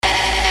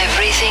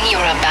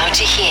about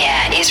to hear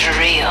is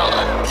real.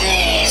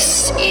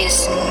 This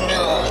is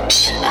not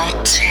a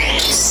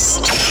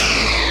test.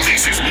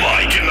 This is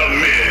Mike in the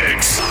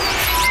mix.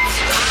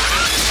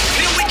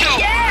 Here we go.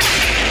 Yeah.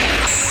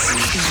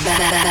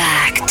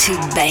 Back to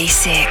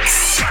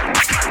basics.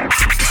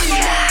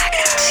 Back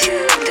to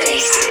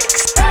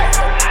basics.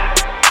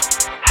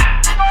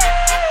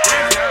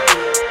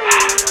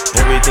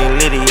 Everything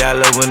litty, I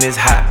love when it's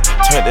hot.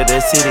 Turned to the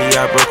city,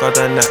 I broke out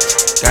the notch.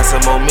 Got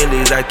some more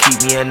millies, I keep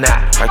me a knot.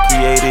 I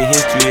created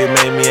history, it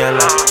made me a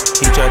lot.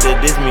 He tried to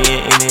diss me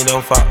and it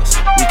don't false.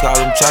 We call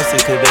them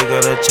chopsticks cause they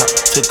gonna chop.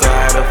 Took her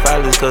out of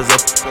filers cause of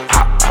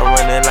hot. I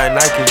run it like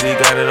Nike, we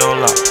got it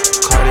on lock.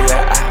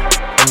 Cardiac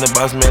eye, I'm the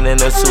boss man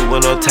in a suit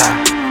with no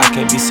tie. I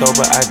can't be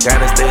sober, I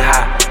gotta stay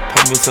high.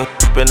 Put me some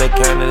in the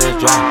can and it's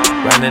dry.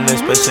 Riding in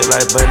special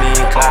like Bunny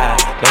and Clyde.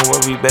 Don't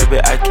worry,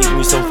 baby, I keep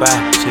me some fire.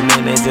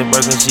 Shenanigans and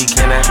Birkin, she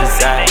cannot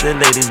decide. The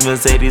ladies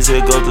Mercedes, here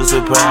goes the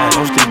surprise.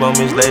 Don't sleep on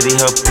Miss Lady,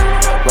 help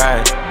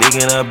ride.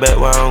 Digging her back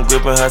while I'm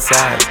gripping her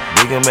side.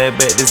 Digging my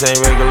back, this ain't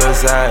regular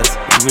size.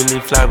 We really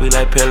fly, we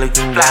like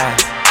pelican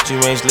guys. She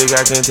ain't slick,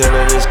 I can tell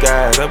her the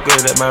skies.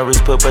 Upgrade at my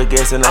wrist, put her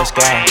gas in the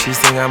sky. She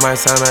think I might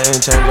sign her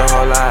and change her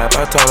whole life.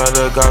 I told her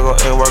to goggle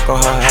and work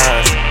on her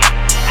eyes.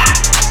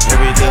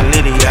 Everything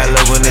litty, I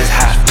love when it's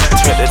hot.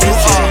 Trip to this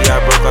city,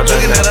 I broke out the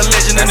looking at a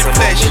legend in the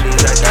flesh.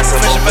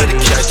 Fresh about to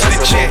catch to the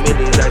check.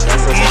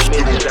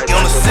 He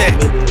on the set.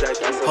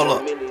 Hold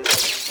up.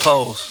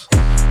 Pose.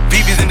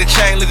 BB's in the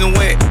chain looking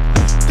wet.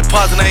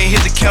 Deposit I ain't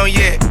hit the count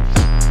yet.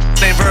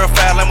 Ain't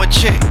verified like my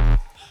check.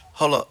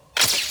 Hold up.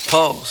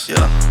 Pose.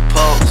 Yeah.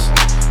 Pose.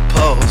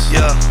 Pose.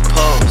 Yeah.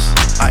 Pose.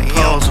 I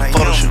am a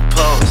photo shoot.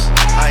 Pose.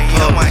 I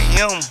am.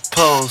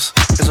 Pose.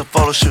 It's a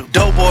photo shoot.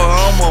 Dope boy,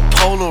 I'm a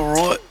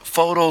Polaroid.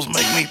 Photos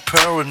make me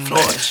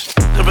paranoid.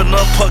 Living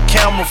up her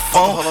camera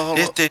phone.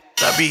 This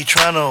I be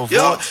trying to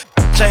avoid.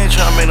 Chain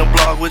trying to make a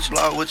blog with you.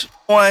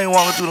 Boy, I ain't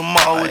walking through the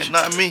mall with you.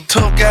 Not me.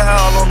 Tough guy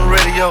all on the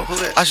radio.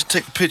 I should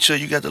take a picture.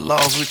 You got the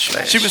laws with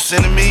you. She been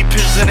sending me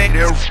pictures and they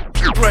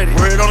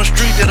word on the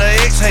street that her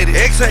ex hated.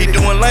 He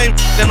doing lame,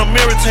 then I'm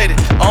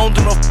irritated. I don't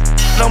do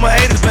no my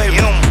 80s,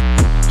 baby.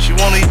 She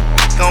wanna eat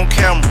on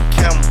camera.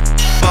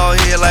 Ball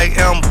head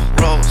like Amber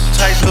Rose.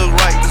 Tights look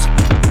right.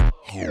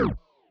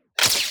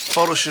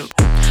 Photo shoot.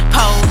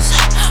 Pose,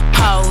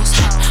 pose,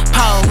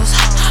 pose,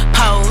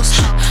 pose,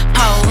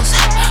 pose,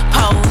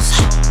 pose.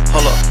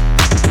 Hold up.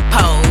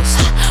 Pose,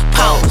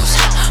 pose,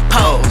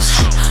 pose,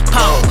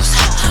 pose,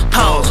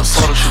 pose,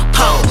 photo shoot.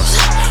 Pose,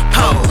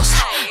 pose.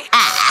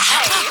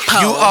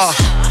 You are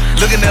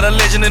looking at a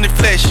legend in the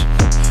flesh.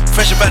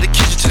 Fresh about the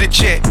kitchen to the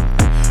check.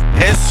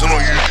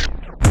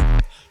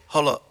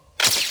 Hold up.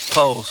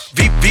 Pose.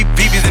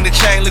 VB's in the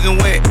chain looking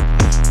wet.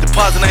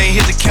 Deposit I ain't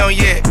hit the count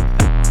yet.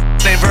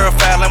 Ain't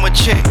verified like my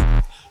check.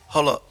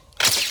 Hold up.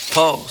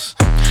 Pose.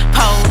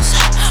 Pose,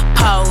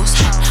 pose,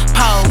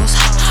 pose,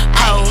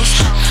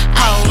 pose,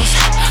 pose,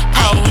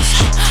 pose,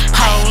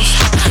 pose.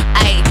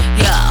 Ayy,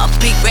 yeah,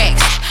 big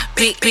racks,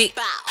 big,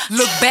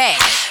 look back.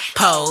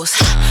 Pose,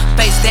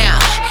 face down,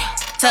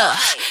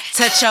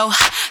 touch your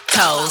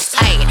toes.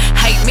 Ayy,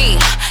 hate me,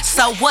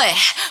 so what?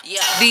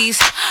 These,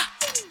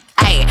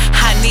 ayy,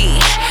 I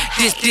need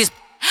this.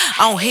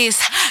 On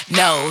his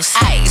nose,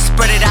 ayy,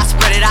 spread it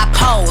out,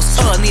 pose.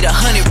 Need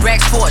 100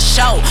 racks for a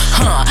show,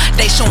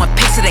 They showing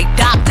pics of they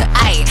doctor,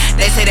 ayy.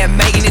 They say that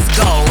Megan is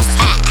goals,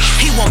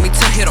 He want me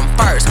to hit him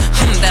first,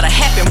 That'll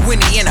happen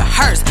when he in a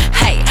hearse,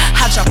 Hey,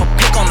 I drop a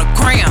pic on the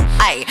gram,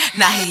 ayy.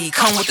 Now he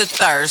come with the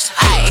thirst,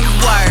 ayy.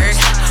 Word.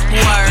 He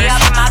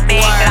up in my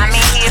bed, but I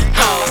mean his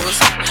Pose.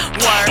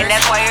 Word. And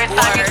that's why every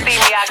time you see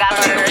me, I got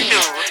some new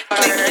shoes.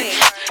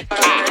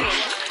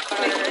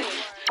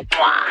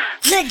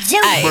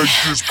 Ay,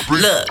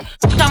 look,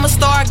 I'm a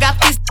star, got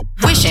this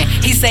wishing.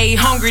 He say he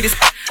hungry, this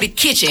the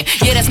kitchen.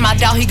 Yeah, that's my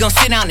dog, he gon'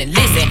 sit down and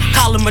listen.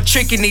 Call him a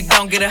trick and he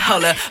don't get a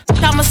holler.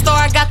 I'm a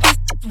star, got this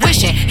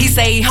wishing. He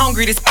say he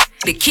hungry, this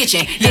the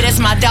kitchen. Yeah, that's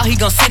my dog, he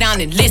gon' sit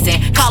down and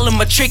listen. Call him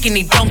a trick and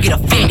he don't get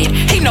offended.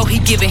 He know he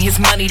giving his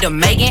money to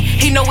Megan.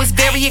 He know it's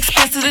very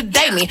expensive to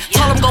date me.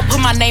 Told him go put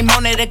my name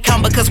on that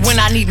account because when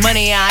I need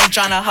money, I ain't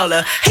tryna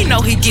holler. He know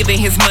he giving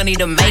his money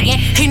to Megan.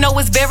 He know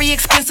it's very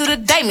expensive to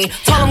date me.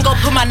 Told him go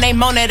put my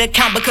name on that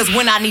account because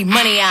when I need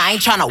money, I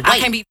ain't tryna wait. I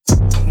can't be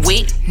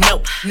with,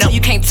 no,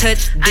 you can't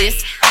touch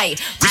this. Ayy,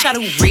 wish I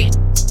do rich,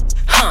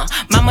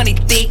 my money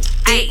thick,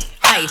 ayy.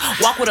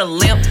 Walk with a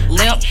limp,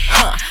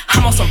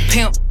 I'm on some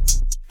pimp.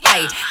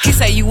 Ay, he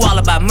say you all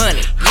about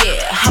money,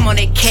 yeah. I'm on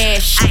that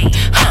cash,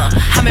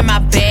 I'm in my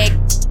bag,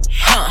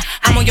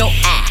 I'm on your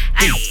eye,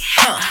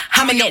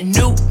 I'm in that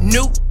new.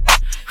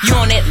 You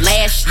on that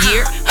last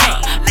year,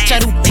 bitch I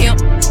do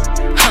pimp,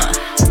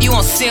 you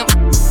on simp.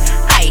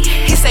 Ay,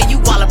 he say you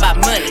all about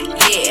money,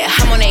 yeah.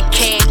 I'm on that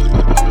cash.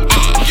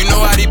 You know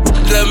how they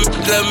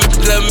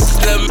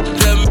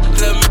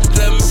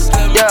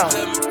Yeah,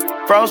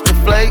 frosted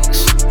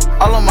flakes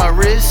all on my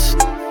wrist.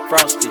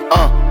 Frosty,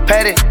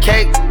 patty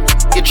cake.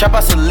 Get trap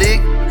out some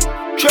lick.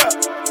 Trap.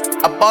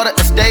 I bought an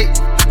estate.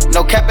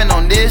 No capping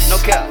on this. No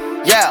cap.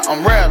 Yeah,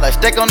 I'm rare, like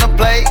steak on the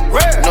plate.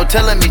 Rare. No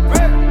telling me.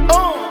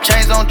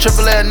 Chains on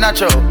triple L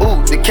nacho.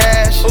 Ooh, the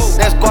cash,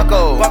 that's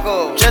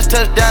guaco. Just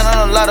touched down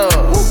on a lotto.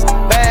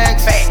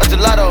 Bags, a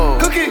gelato.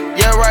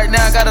 Yeah, right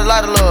now I got a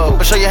lot of love.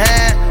 But show your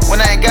hand when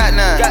I ain't got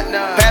none.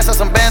 Pass out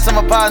some bands to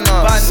my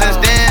partner. Since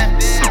then,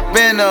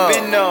 been up.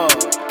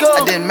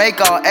 I didn't make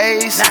all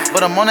A's,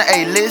 but I'm on the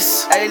A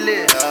list.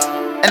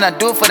 And I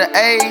do it for the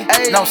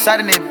A. No side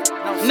in it.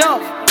 No.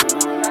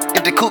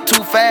 If the coupe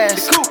too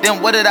fast,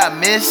 then what did I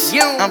miss?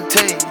 I'm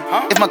telling you,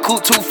 if my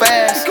coupe too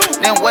fast,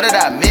 then what did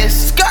I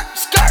miss?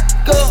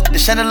 The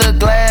chandelier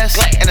glass,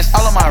 and it's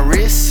all on my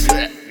wrist.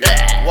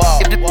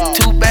 If the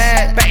too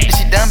bad, then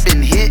she done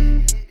been hit.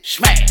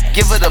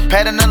 Give her the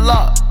pad and the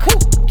lock,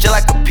 just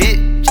like a pit.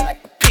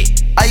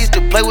 I used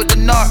to play with the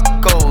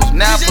narcos,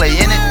 now I play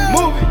in it.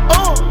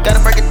 Gotta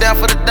break it down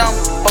for the dumb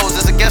foes,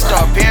 it's a guest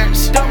star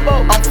appearance.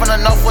 I'm from the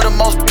north with the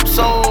most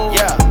soul.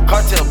 Yeah,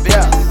 cartel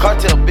beer.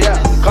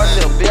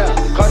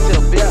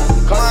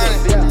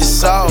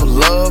 It's all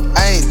love,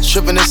 I ain't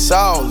trippin', it's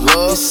all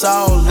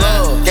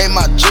love. Gave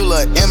my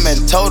jeweler M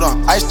and told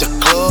him ice the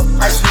club.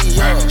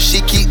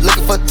 She keep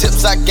looking for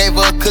tips, I gave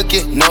her a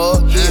cookie.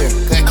 No, here,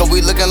 cause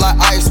we looking like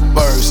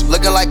icebergs,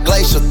 looking like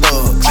glacier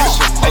thugs.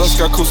 All us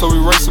got cool, so we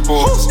race the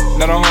boys.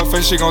 Not on her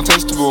face, she gon'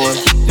 taste the boy.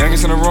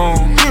 Youngest in the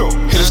room,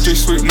 hit the street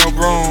sweep, no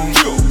broom.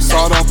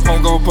 Sawed off,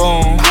 punk, go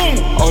boom.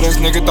 Oh, this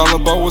nigga thought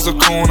LeBeau was a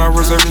coon. I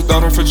reserved his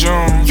daughter for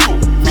June.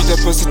 Beat that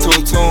pussy to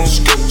a tune.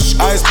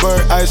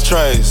 Iceberg, ice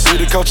trays. We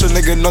the culture,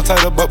 nigga, no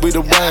title, but we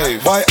the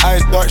wave. White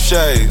ice, dark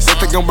shades. I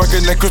think I'm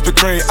working that Krispy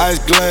Kreme ice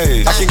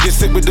glaze. I can get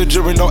sick with the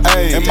jury, no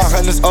age. And my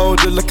hand is old,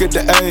 just look at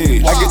the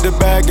age. I get the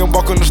bag and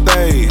walk on the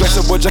stage. Bless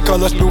your boy, Jack,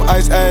 call us new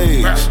ice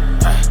age.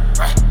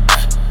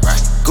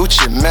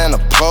 Gucci man a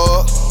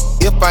plug.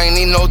 If I ain't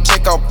need no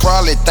takeout,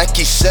 probably think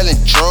he's selling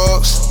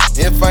drugs.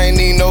 If I ain't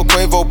need no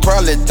Quavo,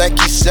 probably think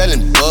he's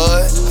selling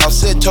bud.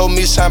 Offset told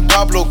me San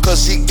Pablo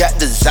cause he got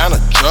designer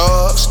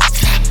drugs.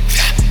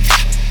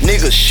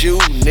 Niggas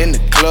shooting in the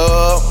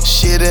club.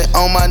 Shitting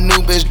on my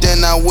new bitch,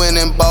 then I went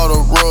and bought a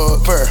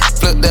rug.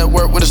 Flip that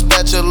work with a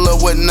spatula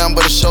with none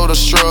but a shoulder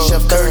shrug.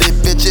 30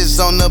 bitches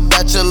on the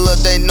bachelor,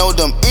 they know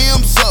them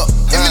M's up.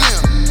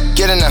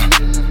 Get in there.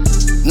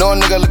 No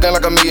nigga looking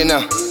like a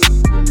millionaire.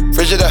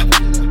 Frigidaire.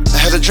 I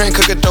had a drink,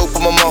 cook it dope for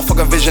my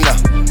motherfucking vision now.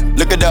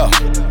 Look it up.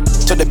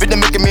 Told the bitch to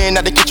make me in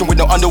out the kitchen with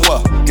no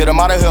underwear. Get him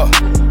out of here.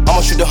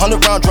 I'ma shoot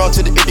 100 round drum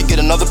to the ear to get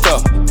another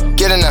cup.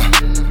 Get in there.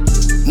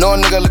 No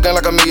nigga looking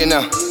like a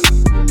millionaire.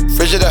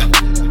 Frigidaire.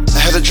 I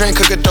had a drink,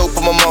 cook it dope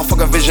for my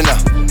motherfucking vision now.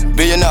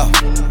 Billionaire.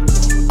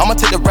 I'ma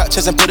take the rap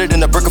chest and put it in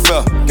the brick of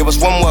fell. Give us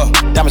one well,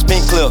 diamonds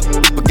pink clear.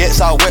 Baguettes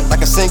all wet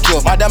like a sink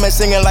kill. My diamonds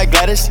singing like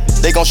Gladys.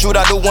 They gon' shoot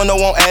out the window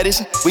on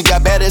Addis. We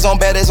got baddies on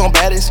baddies on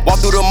baddies. Walk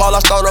through the mall,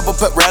 I start up a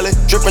pep rally.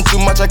 Drippin' too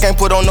much, I can't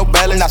put on no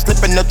balance. Not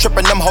slipping, no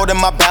tripping, I'm holding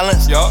my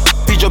balance. Yeah.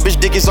 Feed your bitch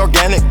dick, it's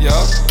organic. Yeah.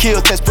 Kill,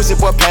 test, pussy,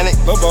 boy, panic.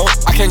 Bobo,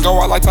 I can't go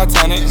out like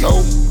Titanic.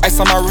 No. Ice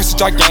on my wrist is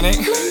gigantic.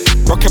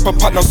 Bro, kept a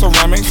pot, no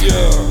ceramics.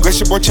 Yeah.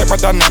 Glacier boy, check my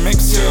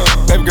dynamics. Yeah.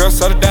 Baby girl,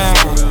 settle down.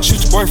 Shoot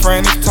your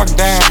boyfriend if you talking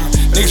down.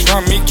 Niggas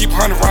from me, keep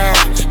 100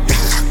 rounds.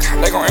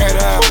 They gon' air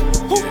it out.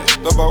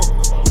 The boat.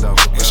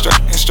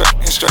 Instruct.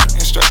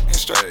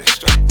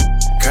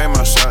 Came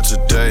outside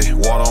today,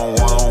 water on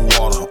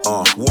water.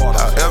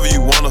 However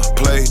you wanna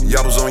play,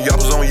 yappers on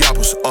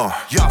yappers.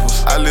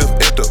 I live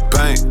at the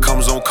bank,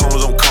 commas on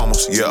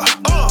commas. Yeah.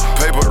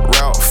 Paper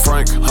route,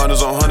 Frank,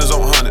 hundreds on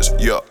hundreds.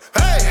 Yeah.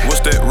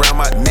 What's that round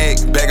my neck?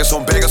 Baggers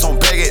on baggers.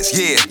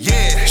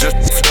 Yeah. Just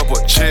up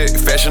a check,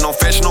 fashion on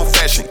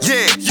fashion.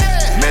 Yeah.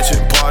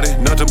 Mansion party,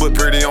 nothing but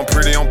pretty on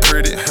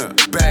pretty.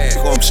 Bag,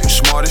 I'm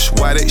smartest,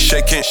 why they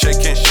shaking.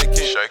 Shake it.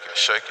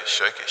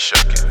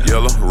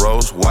 Yellow,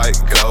 rose, white,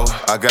 gold.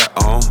 I got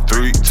on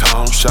 3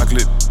 tones.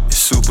 Chocolate is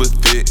super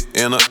thick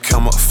in a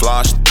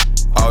camouflage.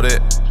 All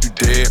that you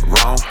dead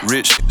wrong.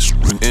 Rich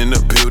in the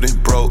building,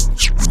 broke.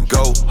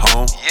 Go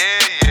home.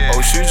 Yeah.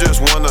 Oh, she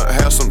just wanna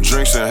have some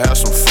drinks and have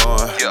some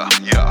fun.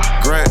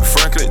 Yeah. Grant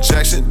Franklin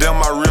Jackson, them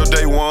my real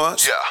day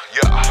ones.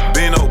 Yeah.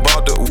 Bino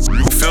bought the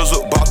feels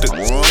up bought the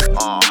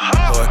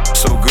one.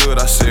 So good,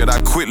 I said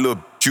I quit,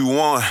 little you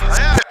won.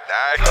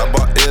 I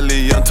bought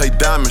Eliante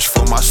diamonds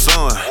for my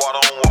son. Water.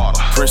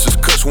 Princess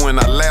cuts when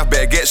I laugh,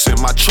 baguettes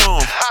in my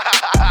chum.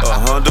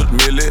 100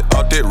 million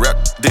off that rap,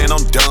 then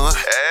I'm done.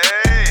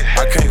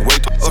 I can't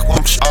wait to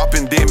I'm sharp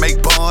and then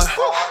make bun.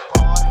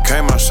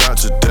 Came outside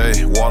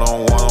today, water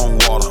on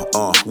water.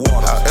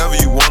 However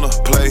you wanna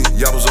play,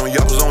 yappers on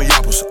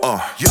yappers.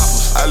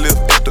 I live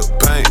at the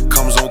bank,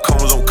 commas on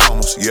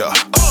commas. Yeah.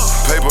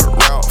 Paper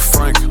route,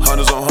 Frank,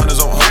 hundreds on hundreds.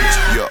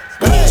 Yeah.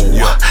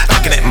 Whoa,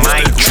 looking at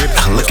my drip,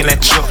 looking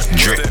at your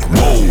drip.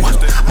 Whoa,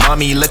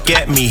 mommy, look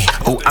at me.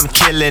 Oh, I'm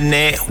killing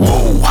it.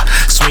 Whoa,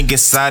 swinging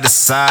side to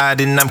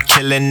side and I'm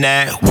killing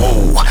that.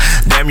 Whoa,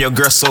 damn, your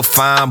girl so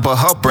fine, but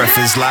her breath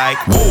is like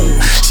whoa.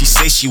 She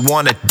say she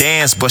wanna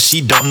dance, but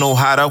she don't know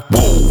how to.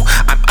 Whoa,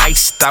 I'm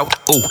iced out,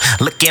 ooh,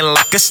 looking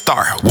like a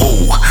star.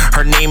 Whoa,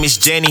 her name is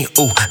Jenny,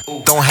 ooh,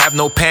 don't have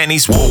no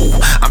panties. Whoa,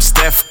 I'm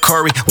Steph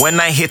Curry. When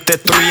I hit the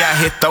three, I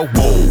hit the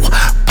whoa.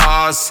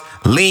 Pause,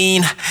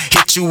 lean,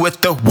 hit you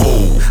with the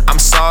whoa. I'm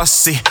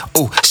saucy,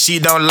 ooh, she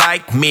don't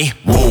like me.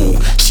 Whoa,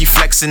 she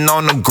flexing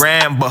on the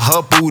gram, but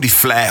her booty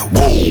flat.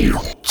 Whoa.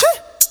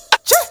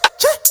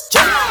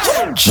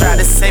 Try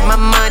to save my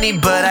money,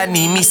 but I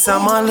need me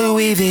some more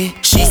Louis V.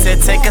 She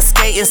said take a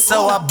skating,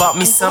 so I bought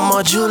me some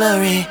more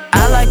jewelry.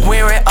 I like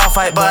wearing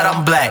off-white, but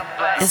I'm black.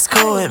 It's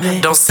cool with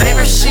me. Don't save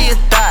her, she a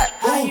thought.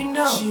 How you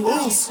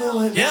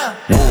know? Yeah.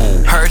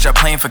 Heard y'all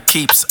playing for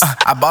keeps.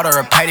 I bought her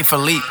a Patty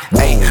Philippe.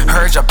 Ayy,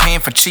 heard y'all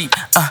paying for cheap.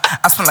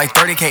 I spent like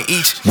 30K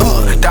each.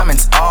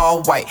 Diamonds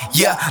all white.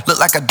 Yeah, look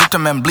like I dipped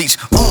them in bleach.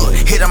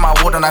 Hit on my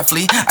water and I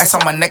flee. Ice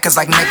on my neck is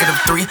like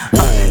 -3.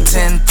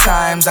 10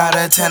 times out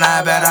of 10,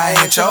 I bet I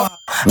hit yo.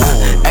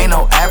 Ain't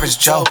no average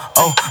Joe.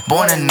 Oh,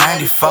 born in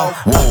 94.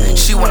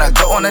 She wanna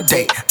go on a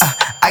date.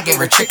 I gave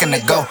her chicken to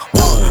go.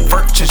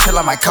 First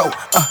chinchilla my coat.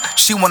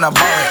 She wanna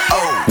borrow it.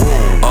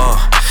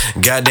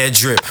 Got that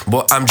drip,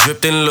 boy, I'm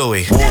dripped in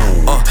Louis.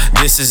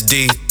 This is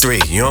D3,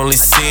 you only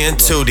seeing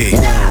 2D.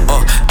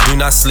 Do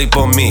not sleep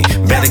on me,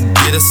 better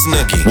get a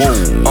snoogie.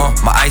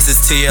 My ice is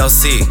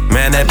TLC,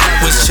 man, that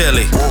was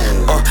chilly.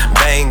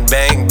 Bang,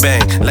 bang,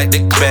 bang, like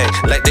the bang,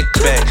 like the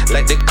bang,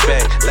 like the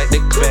bang, like the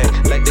bang,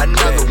 like the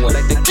bang,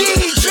 like the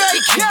DJ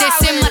Khaled. They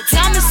say my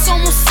time is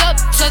almost up,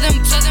 to them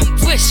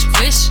wish.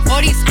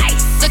 All these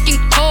ice looking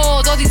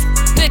cold, all these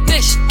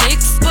fish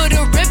sticks. Put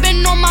a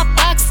ribbon on my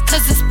box,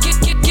 cause it's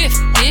gifted.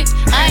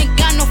 I ain't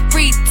got no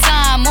free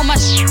time, all my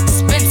shit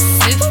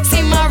expensive.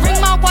 See my ring,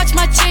 my watch,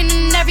 my chain,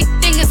 and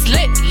everything is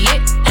lit.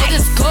 All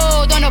this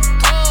gold on a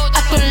pole,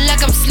 I feel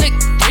like I'm slick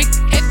Rick.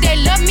 If they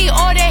love me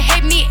or they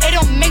hate me, it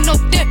don't make no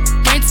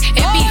difference.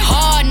 It be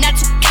hard not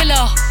to kill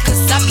her,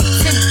 cause I be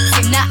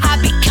tempted. Now I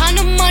be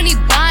counting money,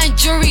 buying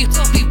jewelry,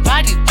 be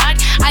body.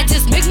 I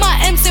just make my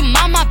M's and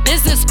mind my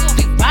business,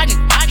 be body.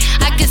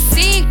 I can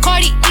see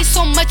Cardi eat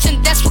so much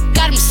and that's what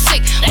got him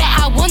sick. But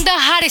I wonder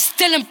how they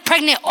still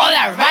impregnate all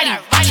that riding.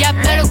 Y'all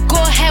better go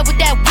ahead with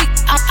that week.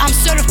 I'm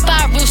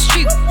certified real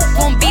street.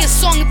 Won't be a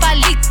song if I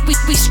leak.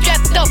 We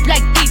strapped up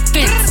like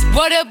defense.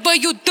 Whatever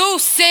you do,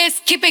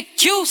 sis, keep it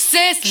cute,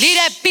 sis. Leave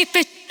that beef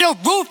in the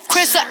roof,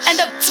 Chris, I end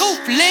up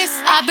toothless.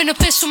 I've been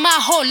official my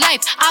whole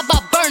life. I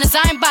bought burners,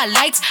 I ain't buy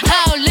lights.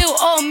 How little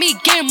old me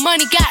getting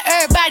money got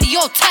everybody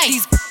all tight.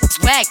 These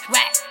whack,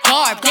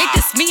 garb. They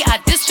diss me, I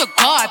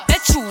disregard.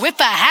 Bet you if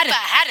I had it,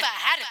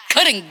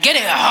 couldn't get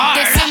it hard.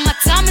 They say my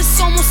time is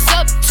almost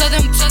up, to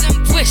them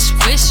wish.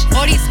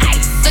 All these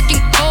ice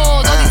looking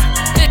cold, all these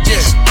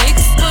fish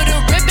sticks. Put a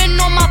ribbon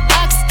on my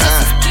box,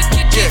 cause it's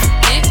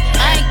gifted.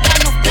 I ain't got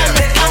no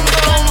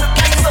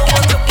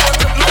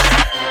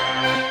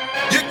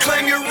You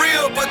claim you're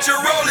real, but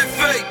you're rolling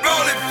fake.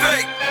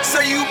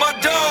 Say you my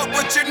dog,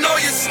 but you know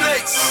you're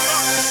snakes.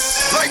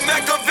 Like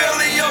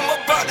Machiavelli, I'm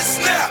about to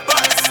snap.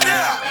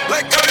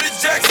 Like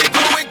Curtis Jackson,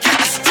 go and get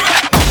the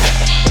strap.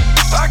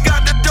 I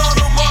got the dawn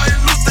on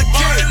Martin Luther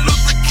King.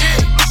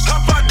 I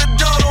bought the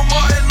dawn on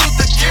Martin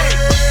Luther King.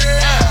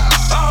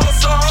 I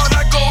hustle hard,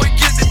 I go and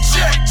get the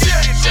check.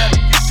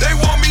 They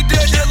want me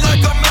dead just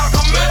like I'm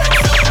Malcolm X.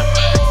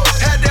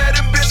 Had that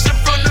ambition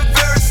from the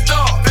very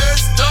start.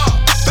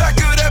 Back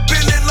of that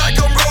building like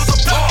I'm Rosa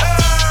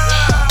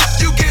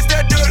Parks. You get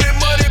that dirty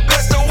money,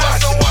 best to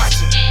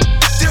watch it.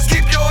 Just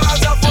keep your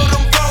eyes out for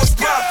them false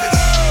prophets.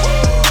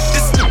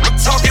 This nigga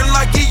talking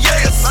like he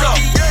yeah or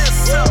something.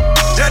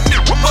 That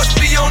nigga must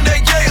be on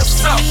that yeah or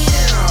something.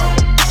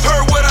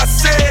 Heard what I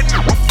said,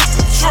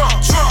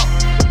 Trump.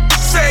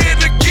 Say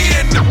it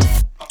again,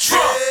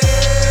 Trump.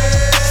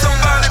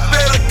 Somebody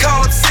better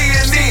call up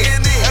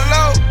CNN.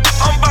 Hello,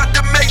 I'm about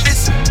to make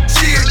this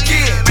shit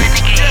again.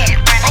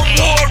 I'm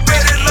more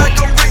ready like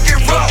I'm Ricky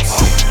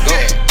Ross.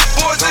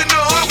 Boys in the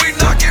hood, we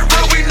knock it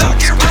real, we knock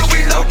it real, we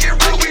knock it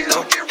real, we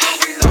knock it real,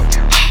 we knock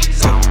it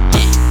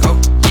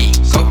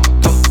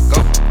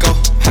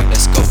Go,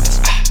 let's go.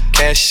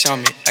 Cash on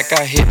me, like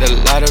I hit the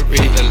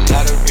lottery.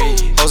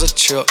 Hoes a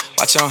trip,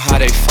 watch on how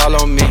they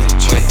follow me.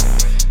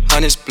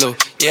 Honey's blue,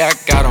 yeah, I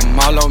got them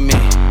all on me.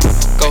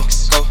 Go,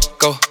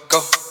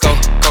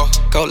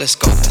 let's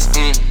go.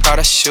 Proud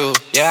of shoe,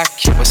 yeah, I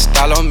keep a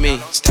style on me.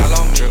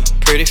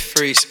 Pretty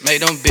freaks, make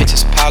them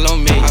bitches pile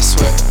on me. I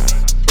swear,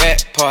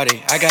 rat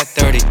party, I got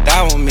 30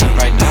 thou on me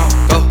right now.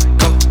 Go,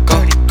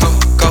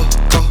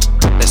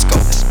 let's go.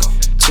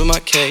 To my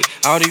cake,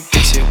 all these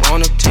bitches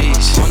want a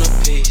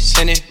piece.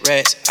 10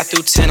 rats, I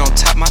threw 10 on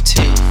top my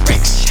teeth.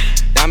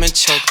 Diamond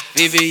choke,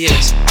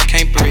 VVS, I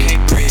can't breathe.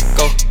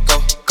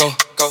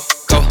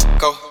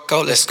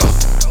 Go, let's go.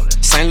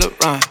 Saint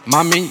Laurent,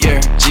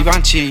 Mamiere,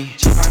 Givenchy.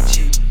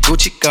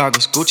 Gucci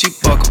goggles, Gucci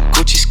buckle,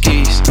 Gucci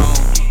skis.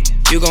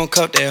 You gon'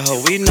 cut that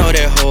hoe, we know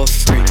that hoe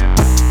free.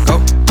 Go,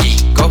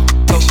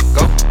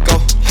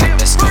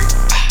 let's go.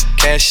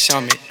 Cash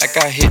on me, like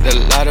like I hit the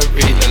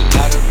lottery.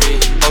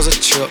 Pose a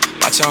trip,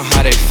 watch on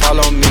how they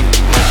follow me.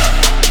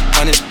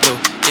 Honey's blue,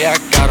 yeah, I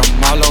got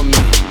them all on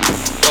me.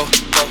 Go,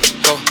 go,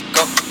 go,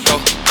 go, go,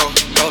 go,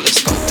 go,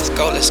 let's go, let's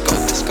go, let's go,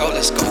 let's go,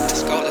 let's go,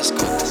 let's go, let's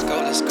go,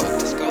 let's go,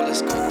 let's go,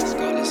 let's go, let's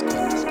go, let's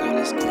go,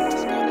 let's go,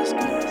 let's go, let's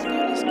go, let's go,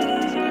 let's go,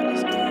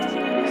 let's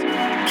go, let's go.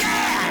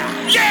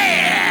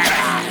 Yeah!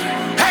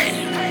 Hey!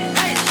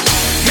 Hey!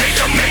 Make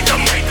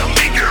them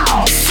bigger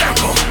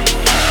circle.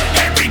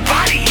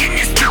 Everybody in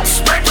this group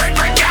spread out.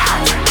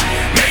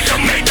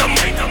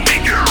 Make them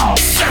bigger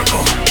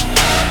circle.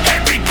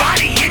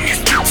 Everybody in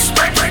this group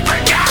spread out.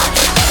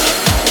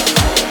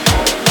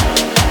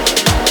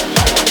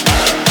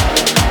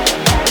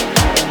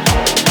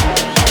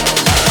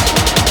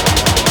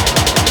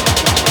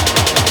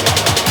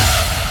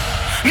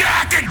 Now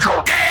I can go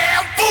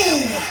damn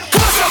fool.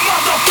 Push your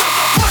mother.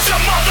 Push your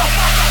mother.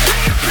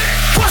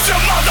 Push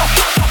your mother.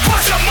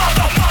 Push your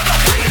mother.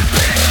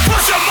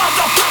 Push your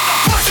mother.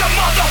 Push your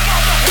mother.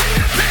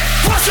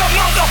 Push your mother. Push your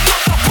mother.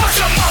 Push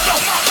your mother.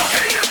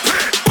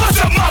 Push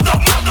your mother.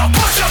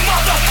 Push your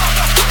mother.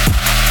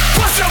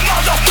 Push your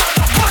mother.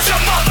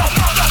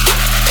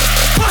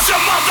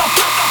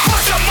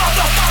 Push your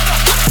mother.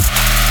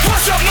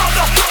 Push your mother. Push your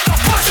mother.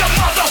 Push your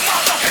mother.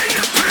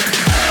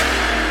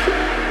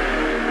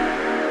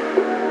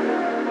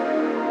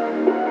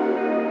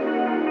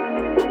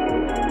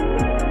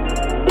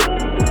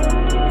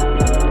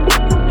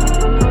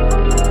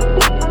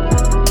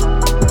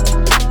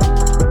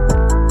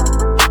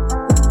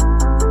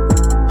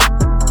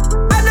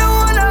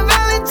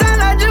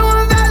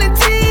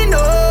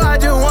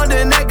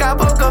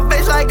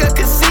 Like a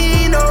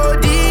casino,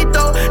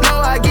 Dito. No,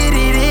 I get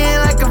it in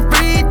like a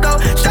free throw.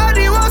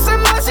 Shawty wants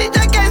some more, she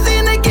just can't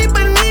seem to keep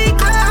a neat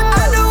close.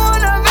 I don't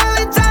want a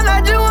Valentine,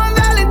 I just want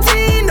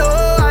Valentino.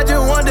 I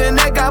just want the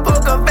neck, I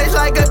poke her face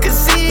like a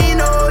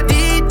casino,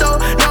 Dito.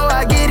 No,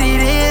 I get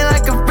it in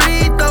like a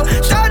free throw.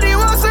 Shawty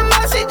wants some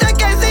more, she just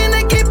can't seem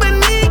to keep a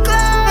neat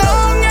close.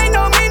 Long ain't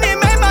no meaning,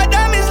 make my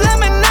diamonds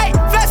lemonade.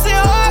 Flexing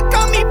hard,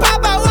 call me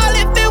Papa while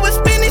it filled with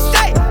spinach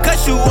shake. Cut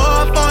you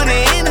off on the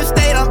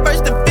interstate, I'm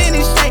first to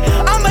finish straight.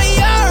 I'm a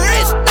young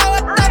rich, throw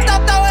it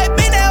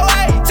been that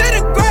way. To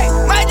the great,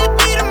 might just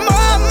be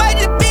tomorrow, might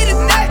just be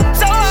today.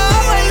 So I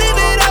always live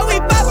it up, we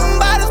poppin'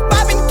 bottles,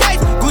 poppin'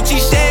 cakes. Gucci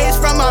shades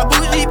from my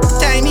bougie,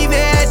 ain't even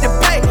had to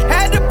pay.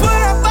 Had to put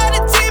on for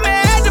the team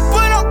and had to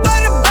put on for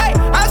the bay.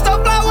 I so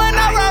fly when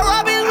I ride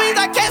Robins, means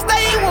I can't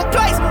stay in one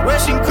place.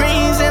 Russian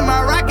creams in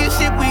my rocket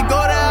ship, we go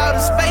to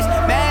outer space.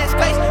 Mass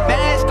place,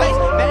 mass place,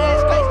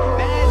 mass place,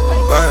 mass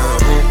place.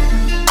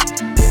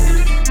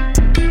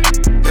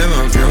 In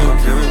my view,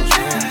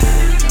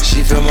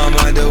 she fill my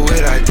mind up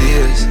with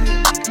ideas.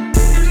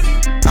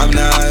 I'm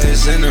the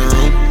highest in the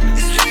room.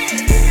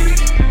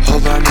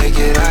 Hope I make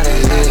it out of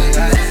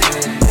here.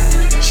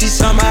 She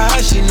saw my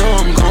eyes, she know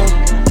I'm gone.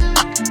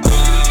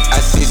 I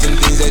see some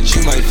things that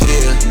you might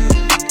fear.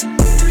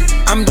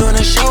 I'm doing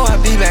a show,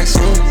 I'll be back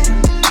soon.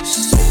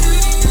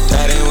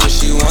 That ain't what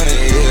she wanna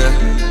hear.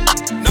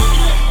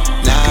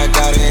 Now I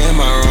got it in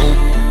my room.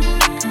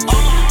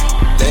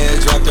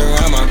 Legs wrapped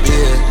around my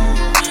beard.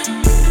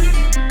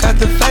 Got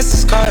the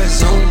fastest car at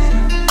Zoom.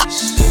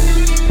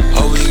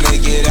 Hope we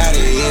make it out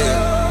of here.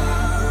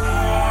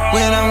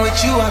 When I'm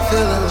with you, I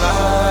feel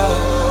alive.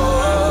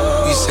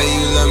 You say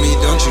you love me,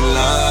 don't you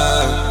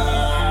lie?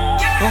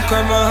 Don't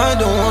cry my heart,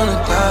 don't wanna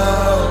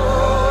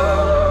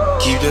die.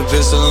 Keep the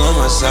pistol on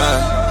my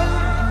side.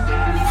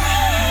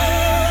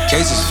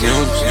 Cases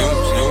fumes.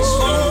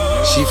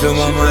 She fill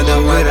my mind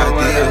up with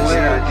ideas.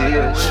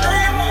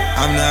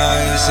 I'm the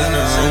highest in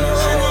the room.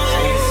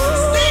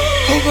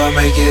 Hope I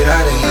make it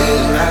out of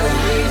here.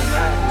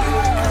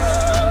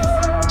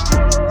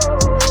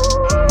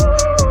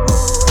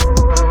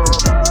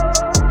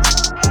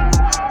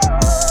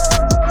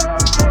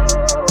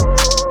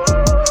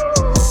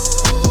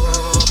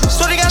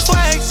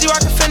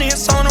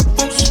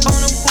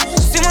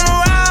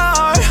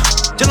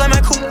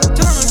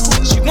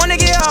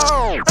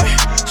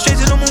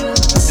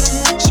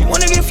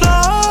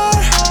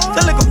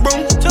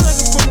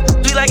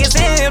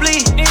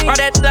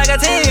 Like a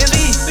TV,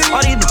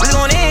 all these bitches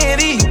on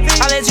envy.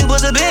 I let you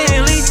put the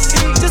Bentley,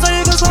 just so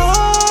you can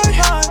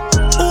slide.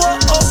 Ooh, oh,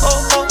 oh,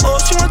 oh, oh, oh.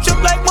 She want you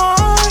like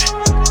mine.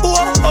 Ooh,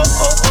 oh, oh,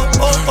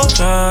 oh, oh,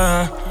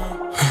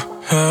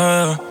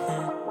 oh.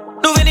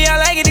 New video,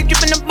 I like it. If you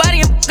in the body,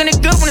 I'm fucking it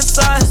good from the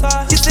side.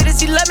 You said that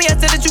she love me, I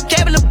said that you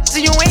care, but so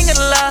you ain't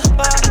gonna lie.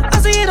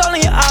 I see it all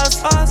in your eyes.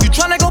 You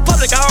tryna go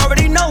public, I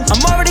already know. I'm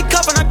already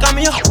cuffing, I got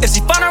me up. If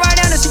she find her right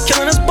now, then she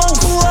killing us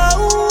both. Ooh,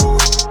 oh.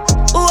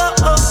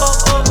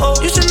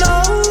 You should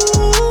know.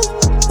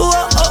 Ooh,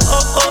 oh, oh,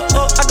 oh,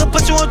 oh. I could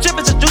put you on drip,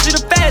 introduce you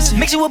to fashion.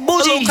 Mix you with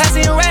bougie,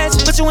 classy and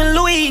ratchet. Put you in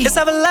Louis, it's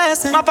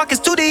everlasting. My pocket's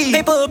 2D,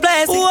 paper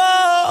blasting. Ooh,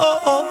 oh,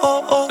 oh,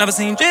 oh, oh. Never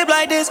seen drip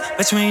like this.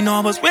 Bet you ain't know I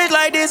was rich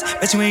like this.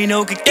 Bet you ain't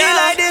know could get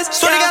like this.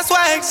 Shorty got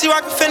swag, she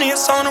rockin'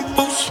 Phineas on the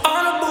boost.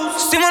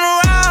 She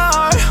wanna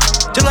ride,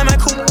 just like my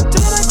coupe.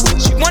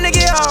 She wanna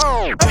get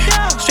hard,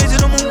 straight to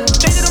the moon.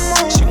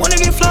 She wanna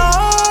get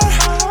flawed,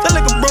 just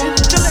like a broom.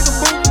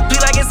 Be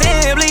like it's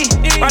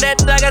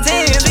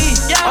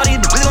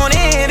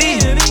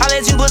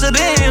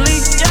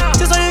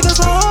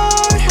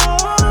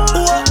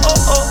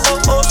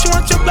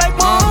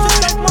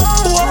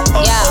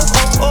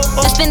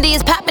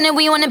popping and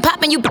we on and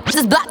popping, you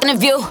just blocking the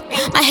view.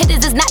 My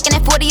hitters is knocking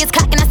at 40 is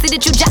clocking, I see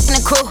that you jacking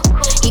the crew.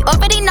 He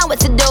already know what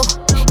to do,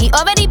 he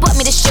already bought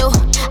me the shoe.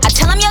 I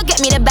tell him you'll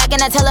get me the bag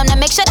and I tell him to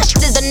make sure that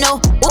shit is the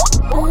new.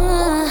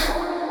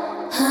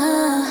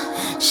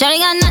 Shawty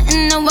got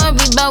nothing to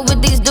worry about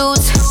with these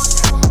dudes.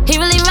 He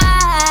really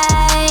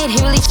ride,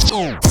 he really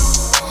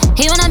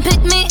he wanna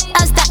pick me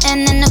up,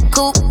 starting in the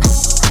coupe.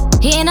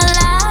 He ain't a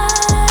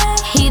lie,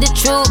 he the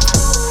truth.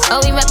 Oh,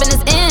 we rapping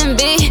this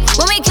envy.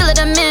 When we kill it,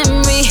 a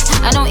memory.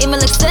 I don't even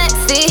look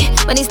sexy,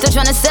 but he still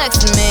tryna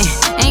sex me.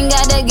 Ain't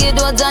gotta get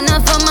all done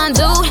up for my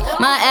dude.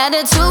 My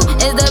attitude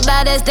is the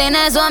baddest thing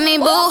that's on me,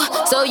 boo.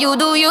 So you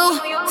do you.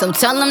 So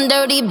tell him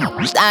dirty,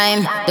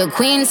 I'm the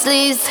queen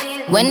sleeves.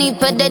 When he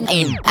put that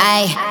in,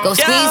 I go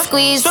squeeze,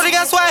 squeeze. Shorty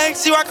got swag,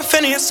 see rockin'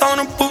 Phineas on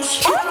a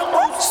boost.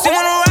 Still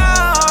wanna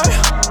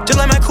ride, just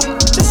like my coupe.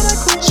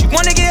 She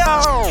wanna get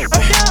out,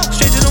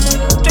 straight to the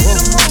moon, straight to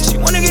the moon. She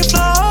wanna get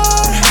flawed.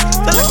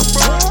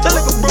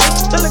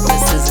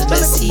 This is a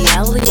Missy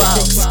Elliott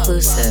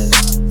exclusive.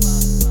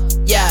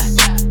 Yeah.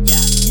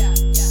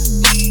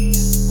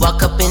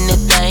 Walk up in the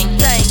thing,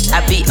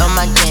 I be on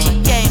my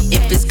game.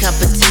 If it's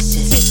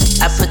competition,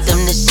 I put them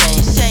to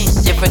shame.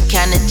 Different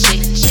kind of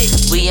chick,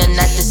 we are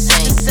not the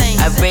same.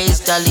 I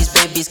raised all these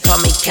babies, call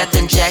me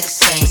Captain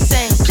Jackson.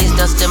 Please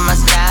don't steal my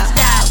style,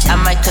 I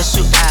might cuss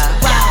you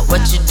out.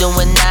 What you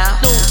doing now?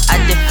 I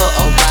did for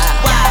a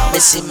while.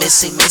 Missy,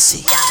 Missy,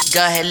 Missy,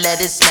 go ahead, let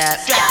it snap.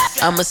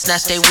 I'ma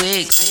snatch they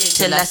wigs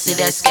till I see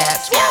that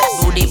scab.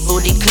 Booty,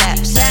 booty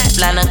claps,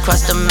 flying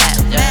across the map.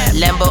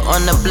 Lambo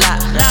on the block,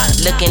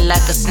 looking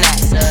like a snack.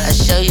 I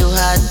show you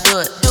how I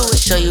do it,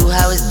 show you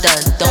how it's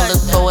done. Don't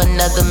look for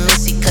another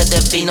Missy, cause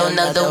there be no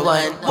another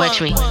one. Watch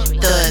me,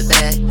 throw it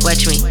back,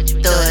 watch me,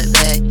 throw it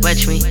back,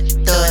 watch me,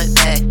 throw it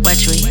back,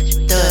 watch me,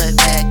 throw it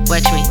back,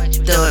 watch me,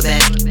 throw it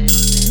back,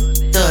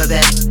 throw it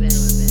back,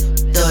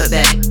 throw it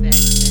back,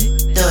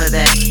 throw it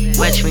back,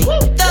 watch me, throw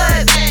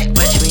it back,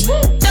 watch me,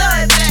 throw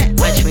it back,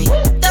 watch me,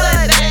 throw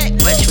it back,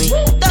 watch me,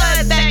 throw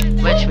it back,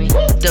 watch me,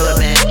 throw it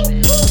back,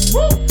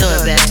 throw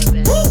it back,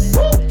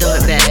 throw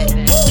it back,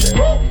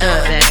 throw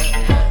it back.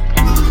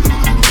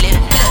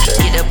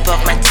 Get up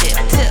off my tip,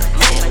 tip,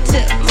 tip,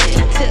 tip.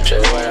 Jay,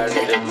 when I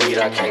need a beat,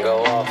 I can't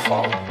go off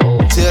on.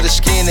 Tell the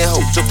skinny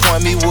hoe to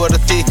point me where the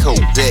thick hoe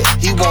at.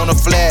 He want a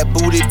flat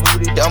booty,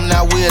 I'm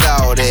not with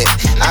all that.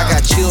 I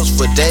got chills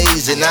for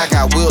days and I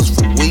got wheels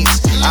for weeks.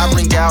 I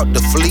bring out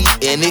the fleet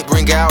and it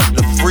bring out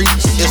the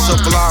freaks. It's a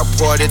block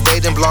party, they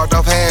done blocked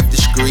off half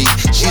the street.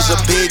 She's a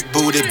big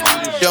booty,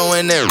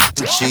 showing their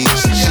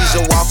cheeks. She's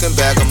a walking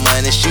bag of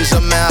money, she's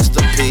a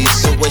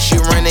masterpiece. The way she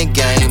running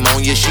game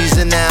on you, she's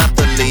an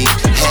athlete.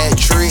 Hat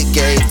trick,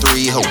 gave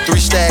 3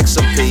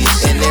 stacks a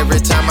piece. And every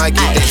time I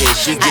get the hit,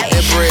 she get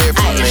that bread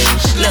from me.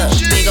 Look,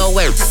 big ol'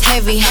 work,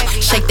 heavy.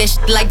 Shake that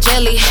shit like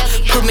jelly.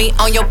 Put me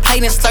on your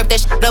plate and slurp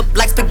that shit up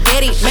like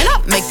spaghetti. Man, I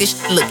make this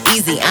shit look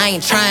easy. I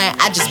ain't trying,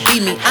 I just be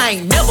me. I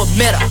ain't never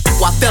met her,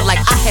 well, I felt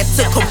like I had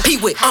to compete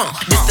with.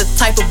 This the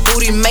type of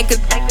booty make a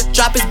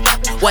drop his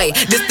way.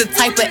 This the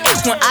type of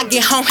ex when I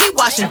get home, he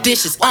washing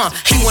dishes.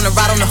 He wanna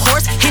ride on the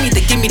horse, he need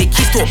to give me the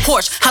keys to a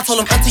Porsche. I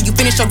told him until you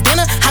finish your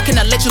dinner, how can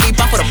I let you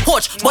leave off for the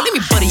porch? Boy, let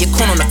me butter your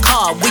corn on the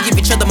car. We give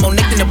each other more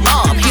neck than the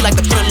bob. He like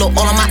to put a little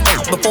oil on my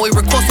ass before he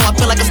records, so I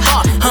feel like a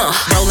star.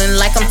 Rolling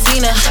like I'm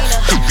Tina,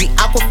 be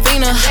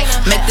Aquafina.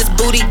 Make this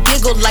booty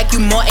giggle like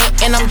you Martin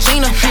and I'm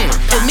Gina.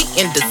 Put me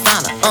in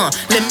designer,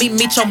 let me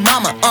meet your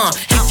mama.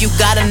 If you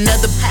got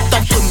another,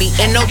 don't put me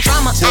in no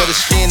drama. Tell the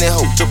skinny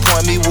hoe to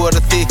point me where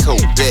the thick hoe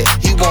at.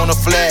 He want a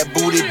flat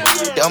booty,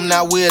 I'm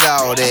not with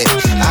all that.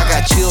 I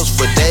got chills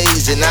for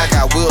days and I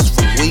got wheels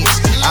for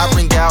weeks. I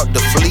bring out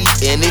the fleet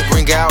and it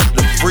bring out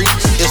the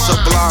freaks. It's a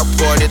block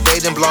party, they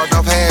done blocked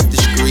off half the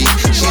street.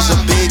 She's a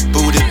big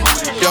booty,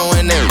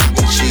 showing their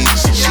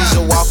cheeks. She's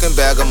a walking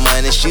bag of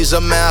money, she's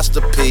a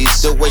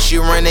masterpiece. The way she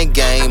running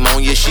game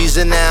on you, she's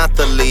an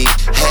athlete.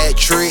 Hat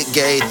trick,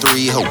 gave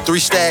 3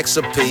 stacks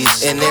a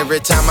piece. And every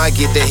time I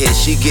get the hit,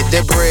 she get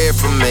that bread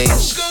from me.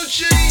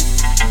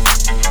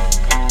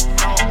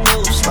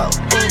 Move slow,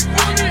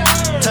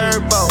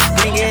 turbo,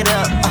 bring it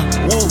up,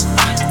 woo,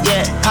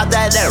 yeah, pop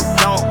that there,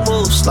 don't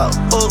move slow,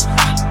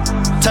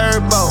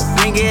 turbo,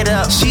 bring it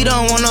up. She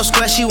don't want no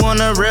square, she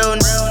want a real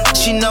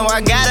She know I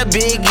got a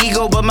big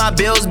ego, but my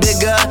bill's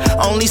bigger.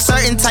 Only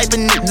certain type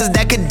of niggas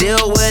that could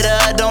deal with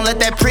her. Don't let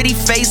that pretty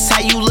face,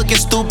 how you looking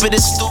stupid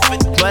is stupid.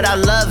 But I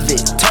love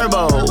it,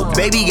 turbo,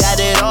 baby got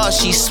it all,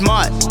 she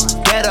smart.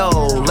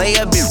 Ghetto, lay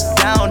a bitch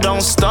down, don't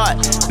start.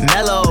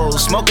 Mellow,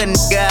 smoke a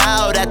nigga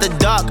out at the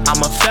dark.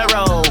 I'm a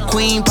pharaoh,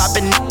 queen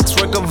poppin'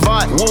 niggas, work of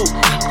art. Woo,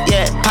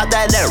 yeah, pop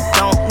that there,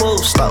 don't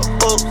move slow.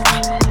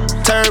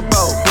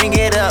 Turbo, bring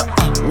it up,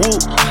 woo,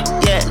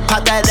 yeah,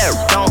 pop that there,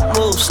 don't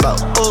move slow.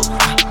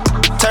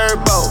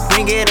 Turbo,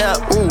 bring it up,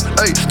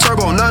 hey,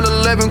 turbo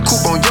 911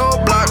 coupe on your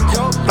block.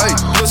 Hey,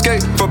 you escape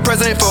for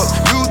president, for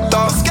you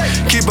thought.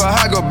 Keep a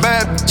high, go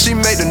bad, she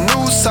made the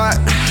news hot.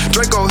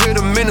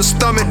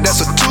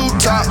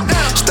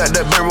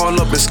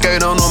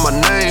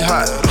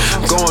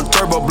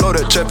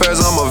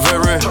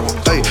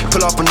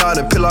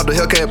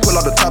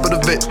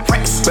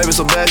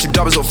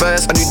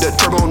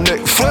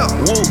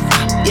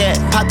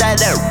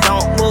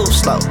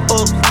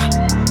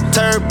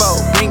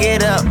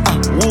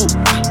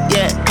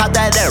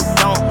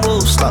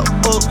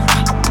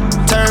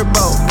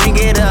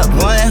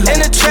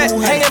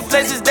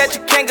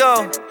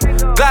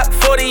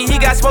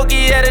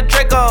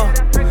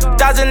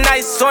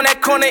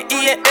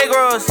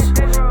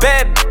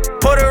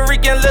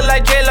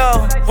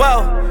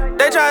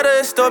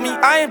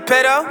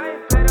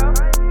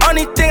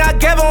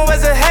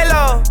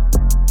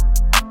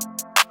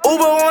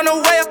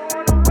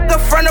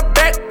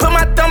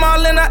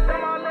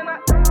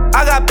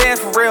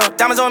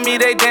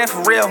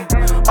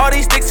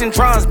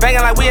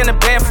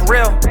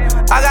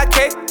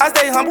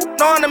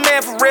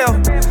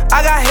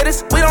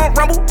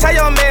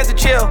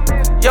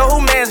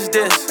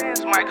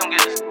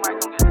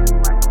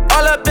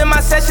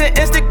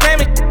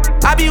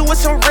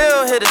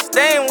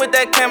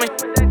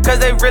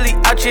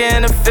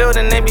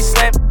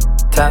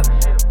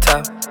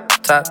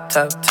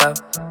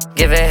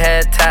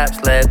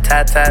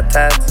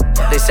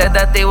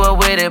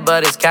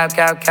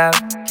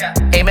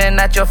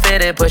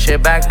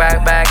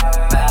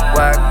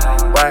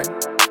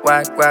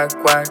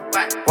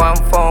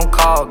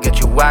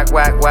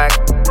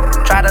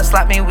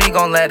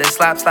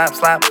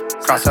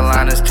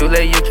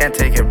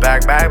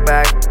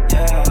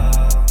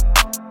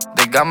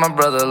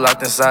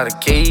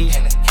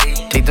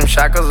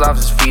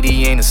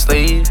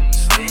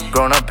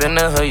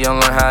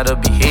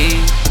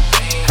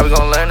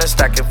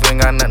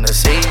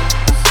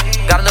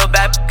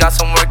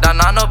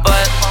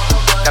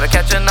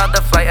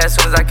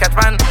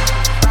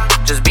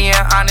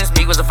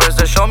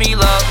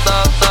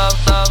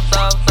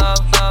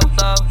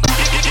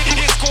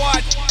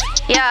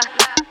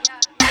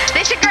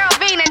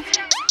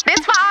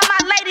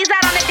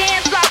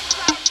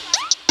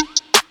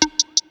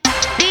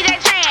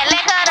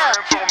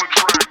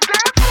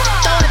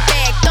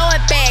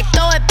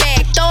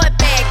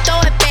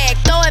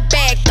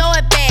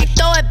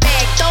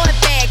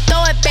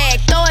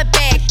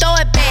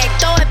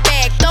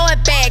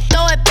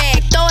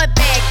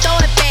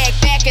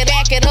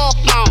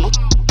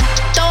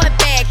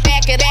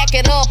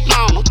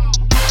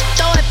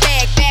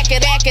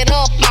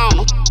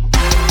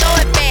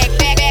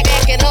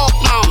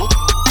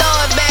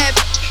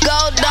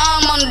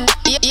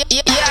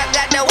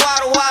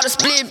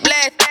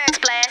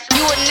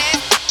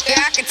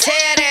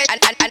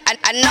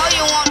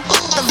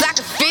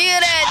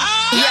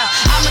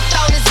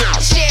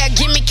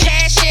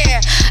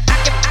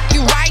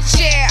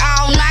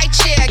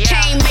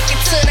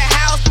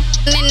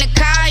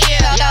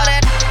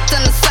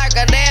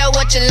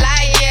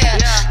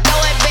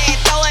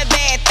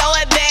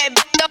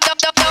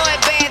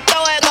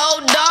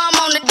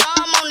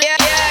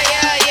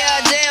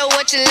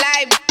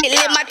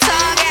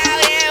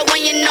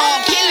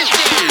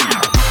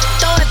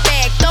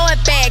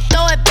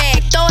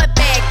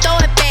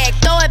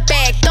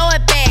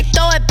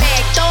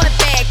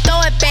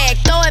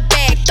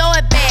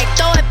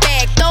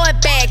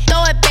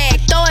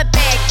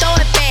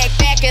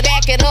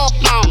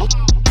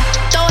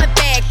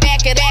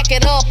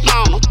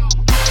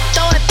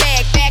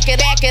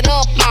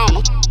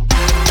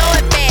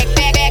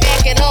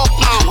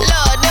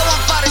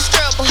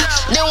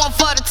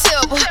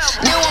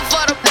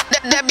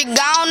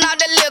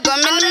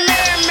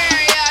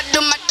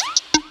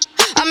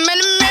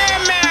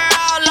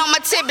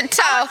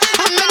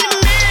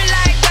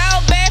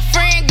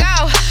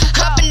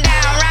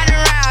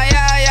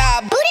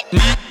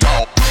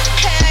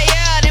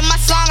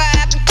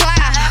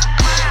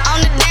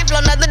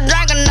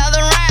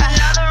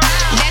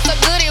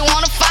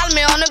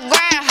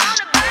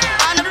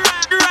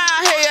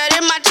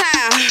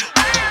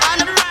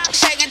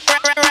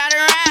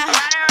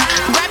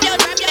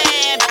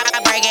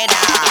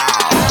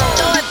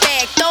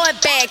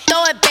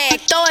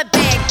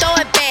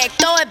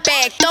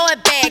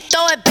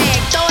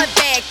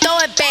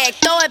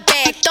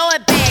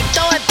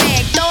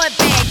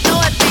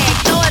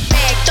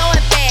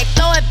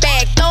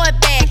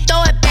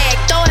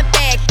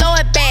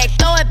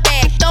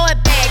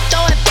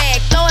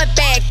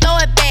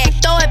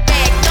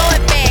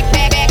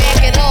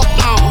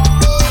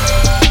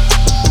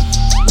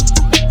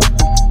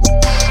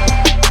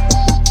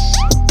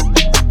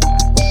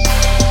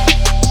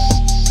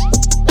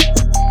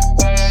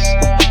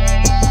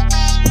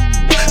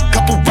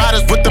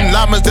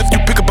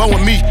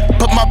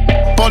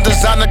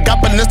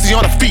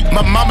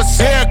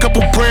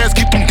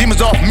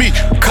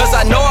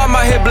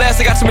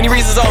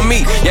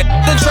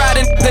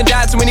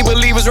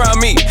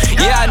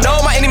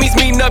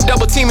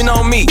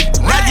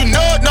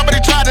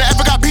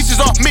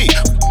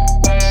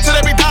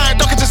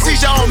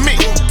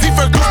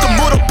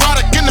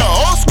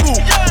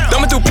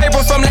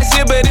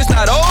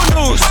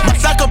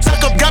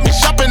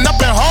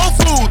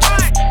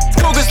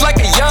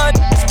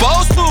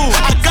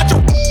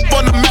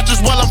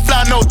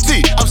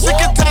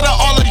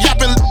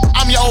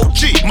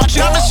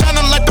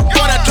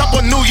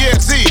 New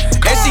Year's Eve.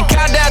 And she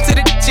count down to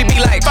the she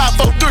be like 5,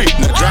 4, 3.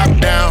 Now drop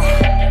down.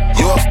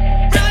 You a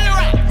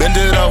bend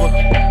it over.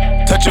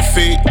 Touch your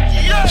feet.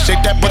 Shake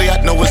that booty, I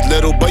know it's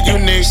little, but you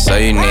need. So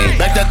you need.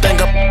 Back that thing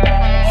up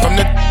from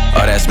the.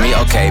 Oh, that's me,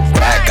 okay.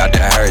 Back out the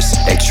hearse.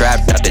 They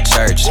trapped out the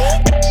church.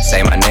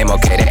 Say my name,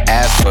 okay. They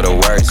asked for the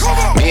words.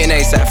 Me and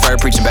A$AP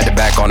Ferg preaching back to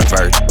back on the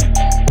verse.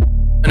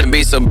 And the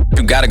beat, so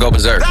you gotta go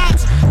berserk.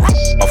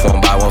 Off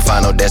one by one,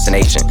 final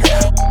destination.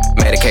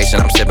 Medication,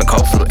 I'm sipping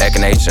cold flu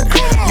echinacea.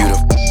 You the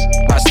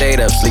I stayed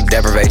up, sleep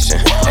deprivation.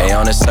 Hey,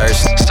 on the search,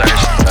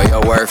 know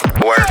your worth.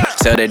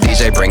 Tell the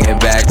DJ, bring it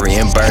back,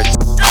 reimburse.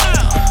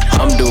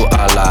 I'm due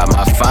a lot,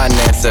 my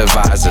finance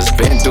advisors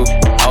been through.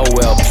 Oh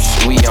well,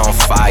 we on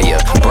fire.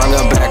 Bring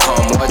her back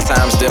home more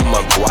times than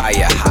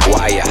Maguire.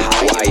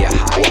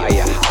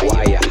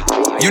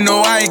 You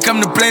know I ain't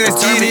come to play, let's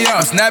turn me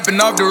up. Snapping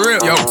off the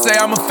rip, yo, say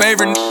I'm a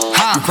favorite.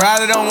 You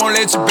probably don't wanna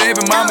let your baby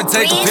mama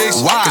take a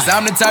picture. Why? Cause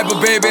I'm the type of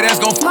baby that's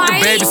gon' fuck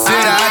the babysitter.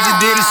 I just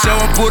did a show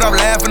and put up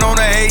laughing on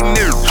the hating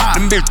nigga.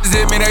 Them bitches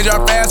hit me, they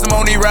drop fast, I'm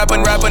on these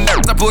rapping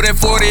nerds. I put that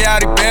 40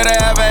 out, he better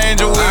have an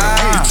angel with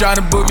him. You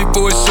tryna book me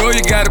for a show,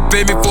 you gotta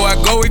pay me before I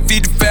go. We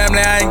feed the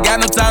family, I ain't got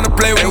no time to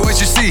play with. Hey, what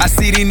you see? I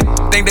see these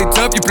think they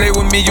tough, you play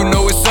with me, you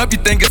know it's up. You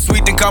think it's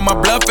sweet, then call my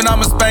bluff and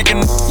I'm a spanking.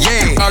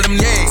 Yeah, all them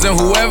niggas and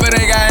whoever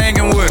they got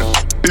hanging with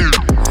them.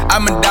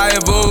 I'ma die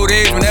of old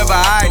age whenever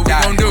I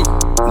die. What we gon' do?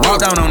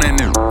 Walk down on that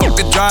nigga. Fuck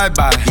a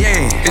drive-by.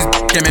 Yeah, his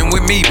came in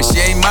with me, but she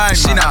ain't mine.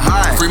 She not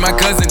high. Free my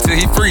cousin till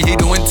he free. He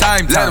doing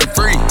time. Let him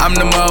free. I'm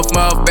the muff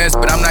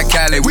best, but I'm not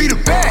Cali. We the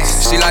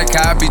best. She like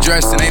how I be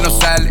dressed and ain't no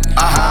salad.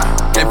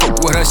 Can't fuck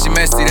with her, she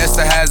messy. That's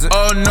a hazard.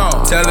 Oh no.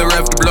 Tell the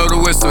ref to blow the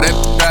whistle. That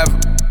driver.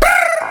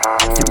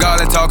 Fuck all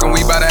that talking,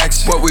 we bout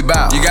action. What we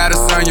bout? You got a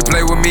son, you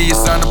play with me, your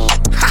son.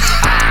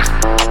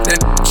 That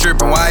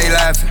trippin', why he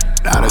laughing?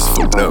 Nah, that's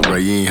fucked up, bro.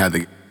 You ain't have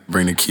to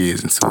bring the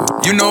kids into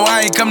it. You know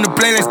I ain't come to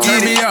play, let's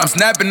get it. I'm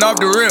snapping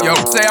off the rip. Yo,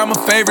 say I'm a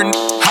favorite.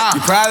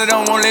 You probably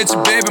don't wanna let your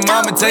baby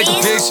mama take a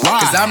picture.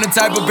 Cause I'm the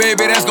type of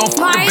baby that's gon'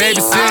 fuck the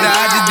babysitter.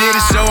 I just did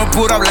a show and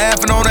put up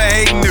laughing on the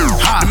hating nigga.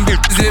 Them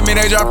bitches hit me,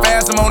 they drop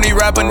fast, I'm on these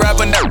rapping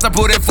nerds. I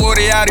put that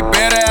 40 out, he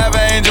better have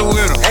an angel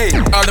with him. Hey,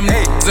 all them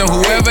niggas and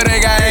whoever they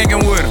got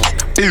hanging with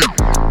him.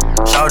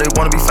 Shawty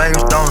wanna be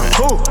famous, don't it?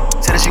 Cool.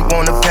 Said that she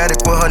want a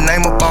paddock with her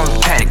name up on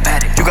it.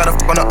 Paddock. You gotta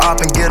fuck on the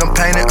op and get them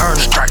painted, earn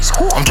it.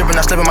 I'm drippin',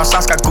 I slippin' my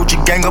socks, got Gucci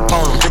gang up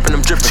on them.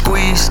 I'm drippin'.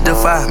 Squeeze,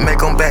 defy, make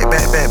them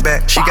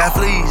back. She got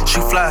fleas, she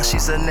fly,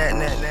 she's a net.